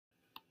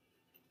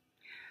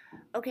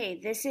Okay,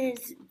 this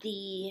is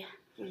the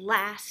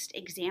last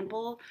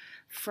example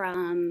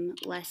from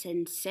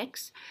lesson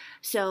 6.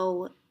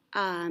 So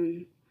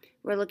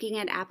we're looking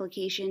at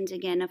applications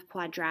again of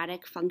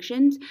quadratic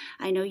functions.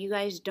 I know you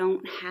guys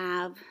don't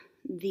have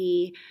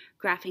the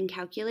graphing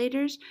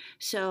calculators,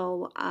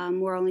 so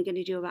we're only going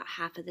to do about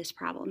half of this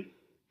problem.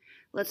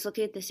 Let's look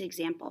at this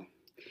example.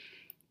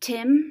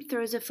 Tim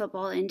throws a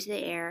football into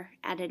the air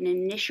at an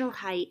initial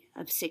height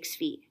of 6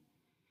 feet.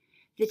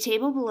 The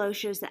table below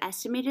shows the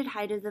estimated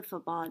height of the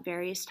football at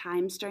various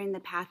times during the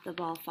path the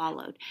ball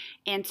followed.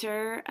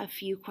 Answer a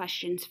few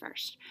questions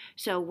first.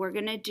 So we're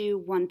going to do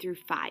 1 through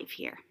 5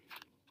 here.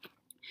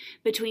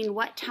 Between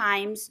what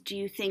times do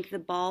you think the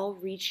ball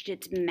reached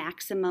its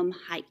maximum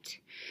height?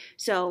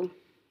 So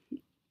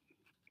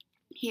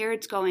here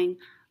it's going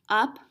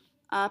up,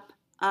 up,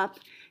 up,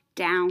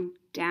 down,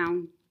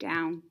 down,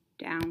 down,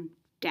 down,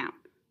 down.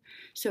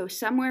 So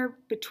somewhere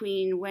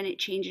between when it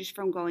changes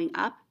from going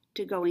up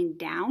to going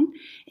down,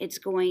 it's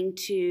going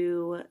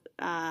to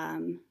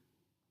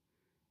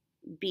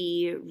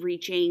be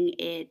reaching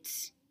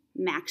its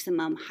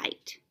maximum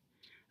height.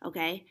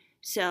 Okay,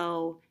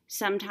 so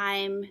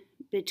sometime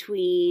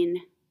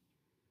between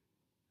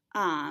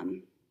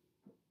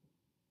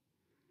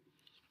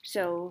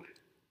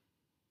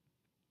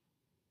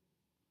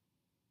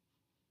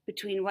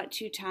between what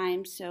two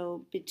times?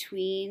 So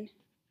between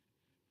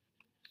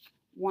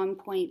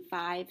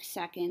 1.5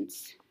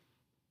 seconds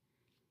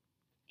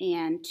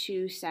and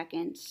 2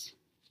 seconds,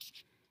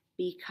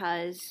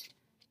 because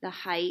the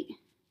height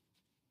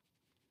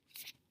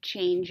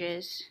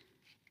changes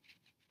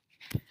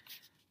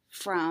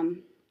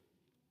from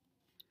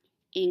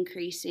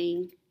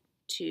increasing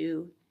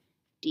to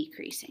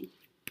decreasing.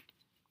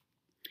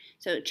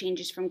 So it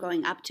changes from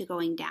going up to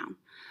going down.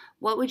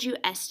 What would you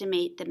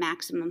estimate the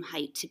maximum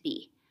height to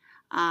be?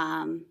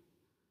 I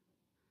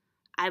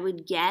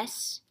would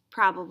guess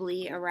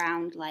probably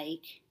around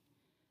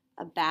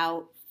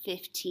about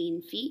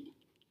 15 feet.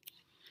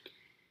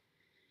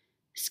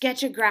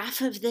 Sketch a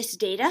graph of this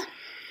data.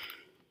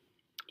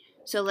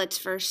 So let's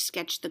first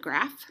sketch the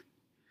graph.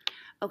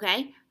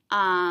 Okay,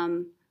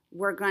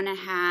 we're going to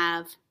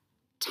have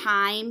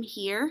time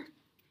here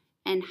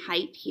and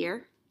height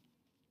here.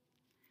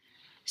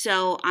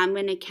 So I'm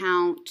going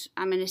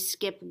to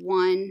skip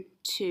 1,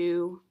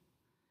 2,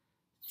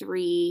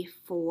 3,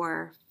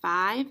 4,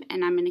 5,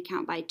 and I'm going to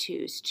count by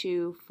twos.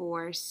 2,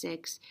 4,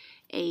 6,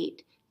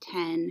 8,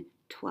 10,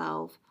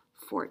 12,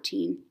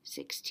 14,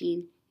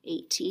 16,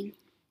 18.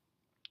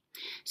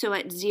 So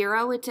at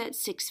 0, it's at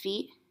 6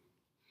 feet.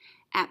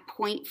 At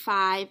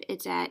 0.5,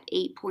 it's at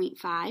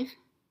 8.5.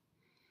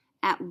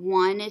 At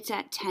 1, it's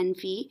at 10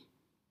 feet.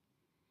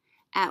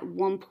 At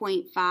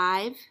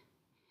 1.5,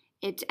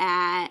 it's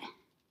at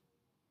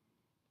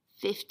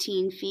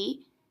 15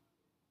 feet.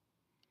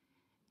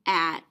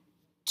 At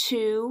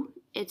 2,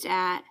 it's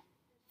at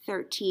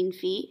 13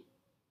 feet.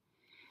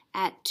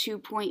 At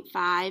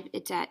 2.5,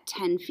 it's at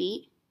 10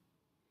 feet.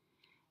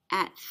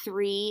 At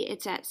 3,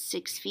 it's at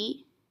 6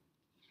 feet.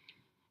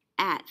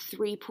 At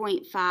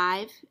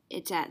 3.5,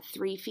 it's at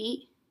 3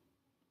 feet.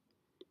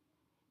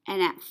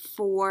 And at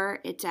 4,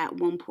 it's at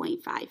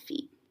 1.5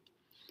 feet.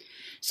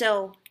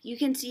 So you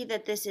can see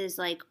that this is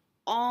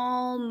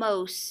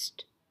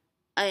almost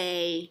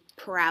a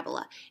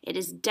parabola. It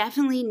is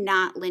definitely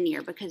not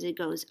linear because it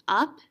goes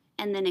up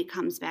and then it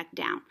comes back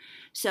down.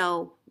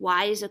 So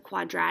why is a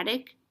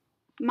quadratic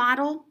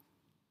model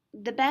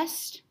the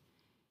best?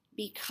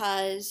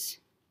 Because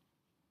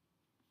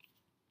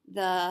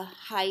the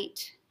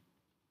height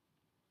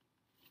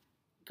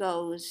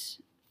goes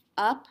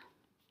up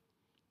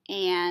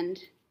and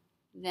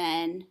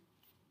then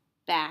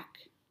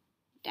back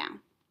down.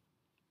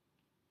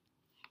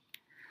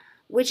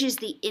 Which is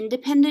the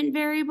independent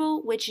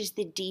variable, which is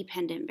the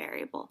dependent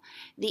variable?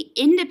 The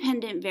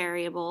independent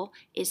variable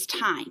is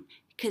time,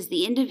 because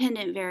the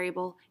independent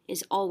variable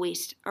is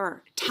always,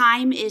 or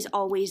time is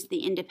always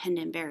the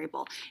independent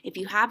variable. If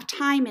you have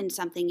time in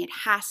something, it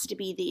has to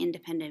be the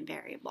independent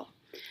variable.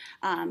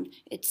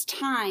 It's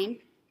time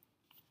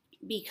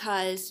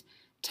because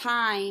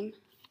time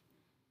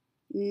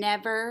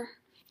never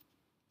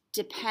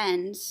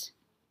depends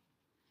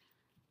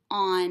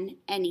on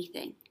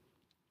anything.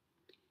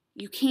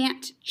 You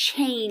can't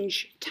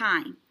change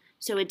time,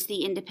 so it's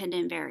the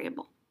independent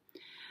variable.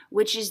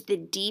 Which is the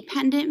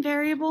dependent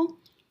variable?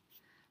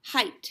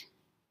 Height.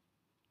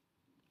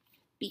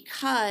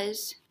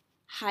 Because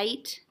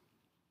height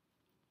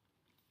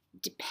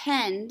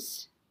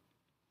depends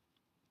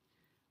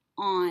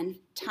on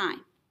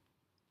time.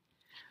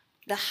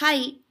 The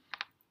height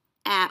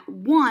at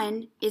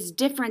 1 is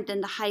different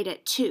than the height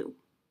at 2.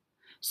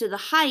 So the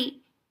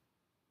height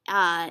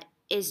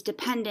is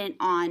dependent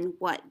on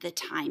what the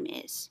time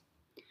is.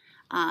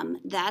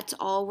 That's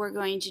all we're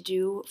going to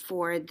do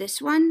for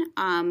this one.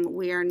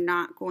 We are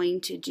not going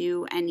to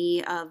do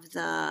any of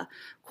the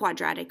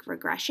quadratic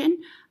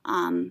regression.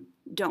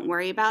 Don't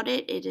worry about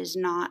it. It is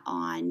not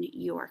on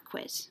your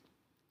quiz.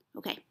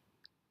 Okay.